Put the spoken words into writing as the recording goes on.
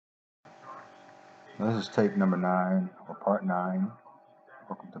This is tape number 9, or part 9.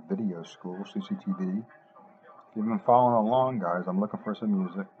 Welcome to Video School, CCTV. If you've been following along, guys, I'm looking for some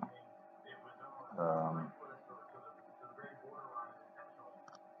music.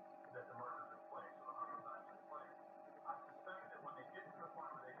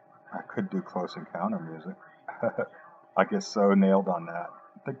 I could do close encounter music. I get so nailed on that.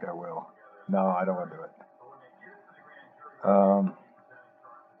 I think I will. No, I don't want to do it. So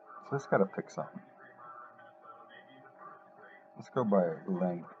let's gotta pick something. Let's go by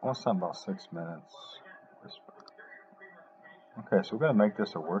length. I want something about 6 minutes. Okay, so we're gonna make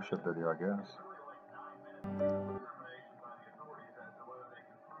this a worship video, I guess.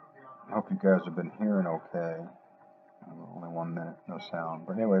 I hope you guys have been hearing okay. Only 1 minute, no sound.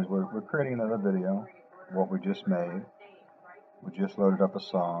 But anyways, we're creating another video. What we just made. We just loaded up a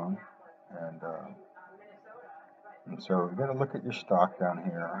song, and so you gotta look at your stock down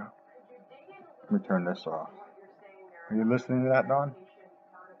here. Let me turn this off. Are you listening to that, Don?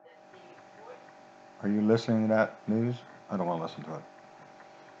 Are you listening to that news? I don't want to listen to it.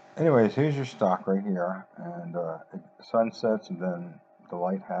 Anyways, here's your stock right here, and the sun sets and then the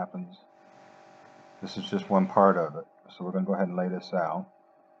light happens. This is just one part of it, so we're going to go ahead and lay this out.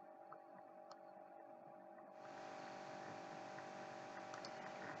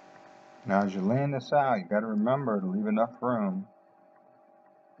 Now as you're laying this out, you got to remember to leave enough room.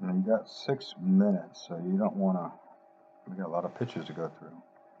 And you got 6 minutes, so you don't want to, we got a lot of pictures to go through.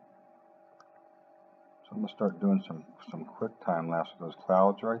 So I'm going to start doing some quick time lapse with those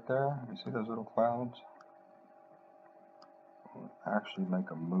clouds right there. You see those little clouds? It'll actually make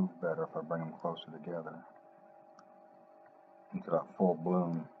them move better if I bring them closer together into that full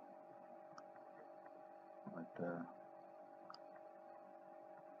bloom right there.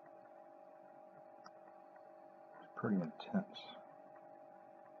 It's pretty intense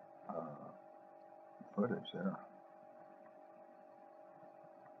footage there.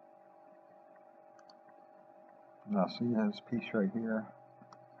 Now see this piece right here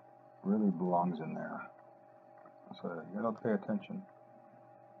really belongs in there. So you gotta pay attention.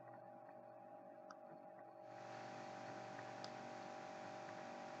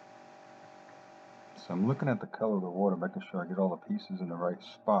 So I'm looking at the color of the water, making sure I get all the pieces in the right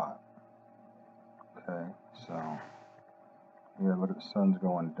spot. Okay, so here, look at the sun's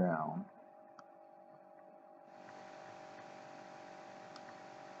going down.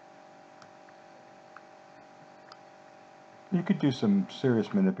 You could do some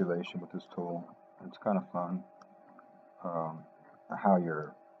serious manipulation with this tool. It's kind of fun. How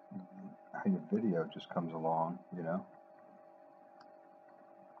your video just comes along, you know,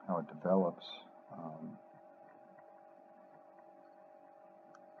 how it develops.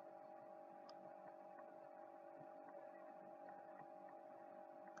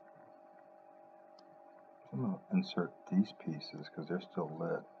 I'm going to insert these pieces because they're still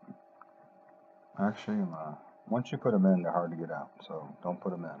lit. Actually, once you put them in, they're hard to get out, so don't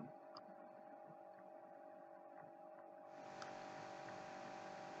put them in.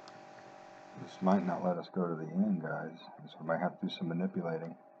 This might not let us go to the end, guys, so I might have to do some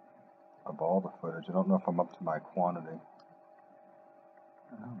manipulating of all the footage. I don't know if I'm up to my quantity.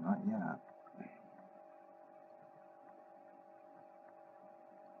 No, not yet.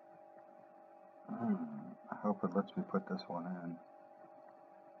 I hope it lets me put this one in.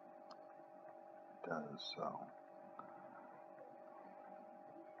 It does, so.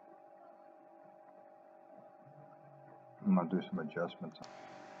 I'm going to do some adjustments.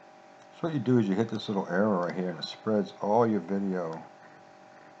 So what you do is you hit this little arrow right here and it spreads all your video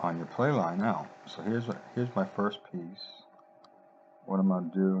on your play line out. So here's my first piece. What I'm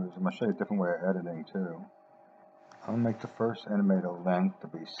going to do is I'm going to show you a different way of editing too. I'm going to make the first animated length to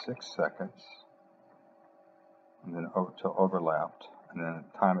be 6 seconds. And then to overlapped. And then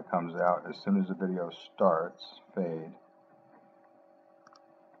the time it comes out, as soon as the video starts, fade.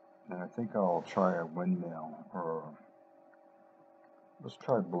 And I think I'll try a windmill, or let's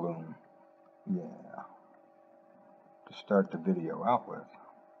try bloom. Yeah. To start the video out with.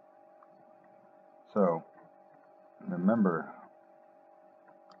 So, remember,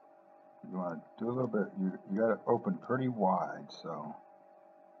 you want to do a little bit, you got to open pretty wide, so.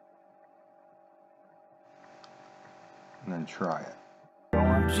 And then try it.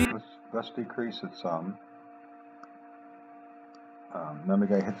 Let's decrease it some. Then we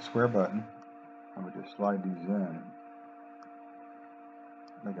gotta hit the square button, and we just slide these in.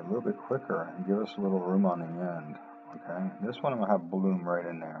 Make it a little bit quicker and give us a little room on the end. Okay, this one I'm gonna have bloom right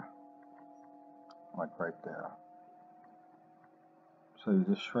in there, like right there. So you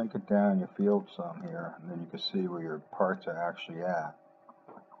just shrink it down your field some here, and then you can see where your parts are actually at.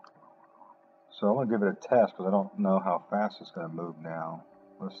 So I'm going to give it a test because I don't know how fast it's going to move now.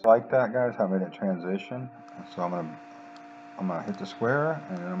 Just like that, guys, how I made that transition. And so I'm gonna hit the square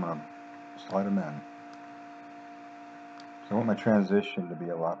and then I'm going to slide them in. So I want my transition to be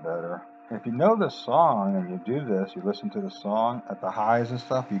a lot better. If you know the song and you do this, you listen to the song at the highs and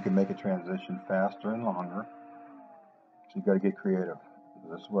stuff, you can make a transition faster and longer. So you got to get creative.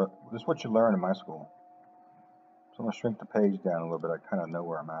 This is what you learn in my school. So I'm going to shrink the page down a little bit. I kind of know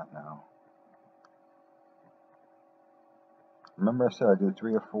where I'm at now. Remember I said I do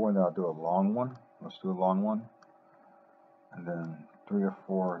 3 or 4 and then I'll do a long one. Let's do a long one. And then 3 or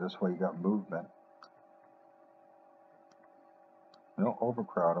 4. This way you got movement. You don't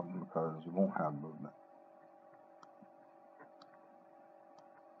overcrowd them because you won't have movement.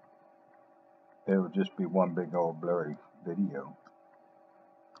 It would just be one big old blurry video.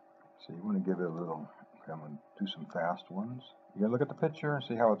 So you want to give it a little, okay, I'm going to do some fast ones. You got to look at the picture and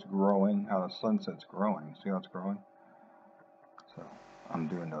see how it's growing, how the sunset's growing. See how it's growing? So I'm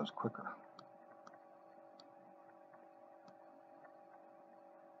doing those quicker.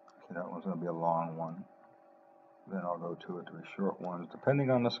 Okay, that one's going to be a long one. Then I'll go 2 or 3 short ones,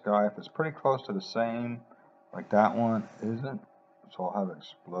 depending on the sky. If it's pretty close to the same, like that one isn't, so I'll have it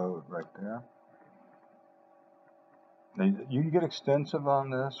explode right there. Now, you can get extensive on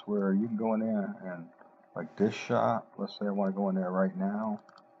this, where you can go in there and, like this shot, let's say I want to go in there right now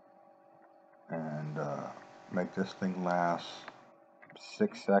and make this thing last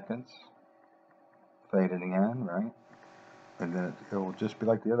 6 seconds, fade it in, right? And then it will just be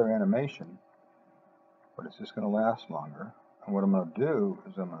like the other animation, but it's just going to last longer. And what I'm going to do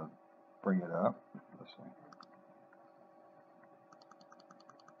is I'm going to bring it up. Let's see.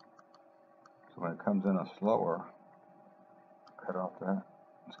 So when it comes in a slower, cut off that.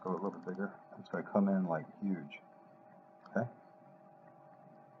 Let's go a little bit bigger. It's going to come in like huge. Okay?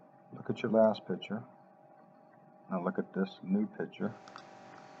 Look at your last picture. Now look at this new picture.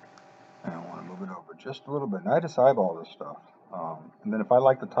 And I want to move it over just a little bit. Now I just eyeball this stuff. And then if I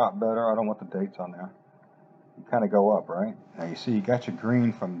like the top better, I don't want the dates on there. You kind of go up, right? Now you see you got your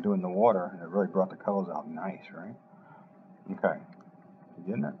green from doing the water, and it really brought the colors out nice, right? Okay. You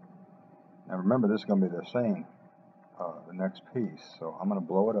getting it? Now remember, this is going to be the same, the next piece. So I'm going to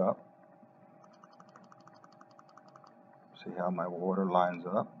blow it up. See how my water lines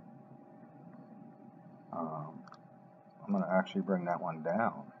up. I'm going to actually bring that one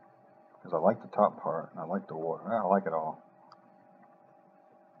down because I like the top part and I like the water. I like it all.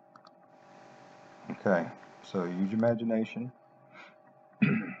 Okay, so use your imagination.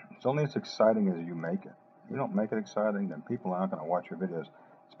 It's only as exciting as you make it. If you don't make it exciting, then people aren't going to watch your videos.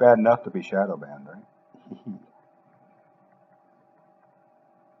 It's bad enough to be shadow banned, right?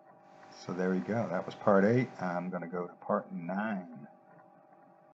 So there we go. That was part 8. I'm going to go to part 9.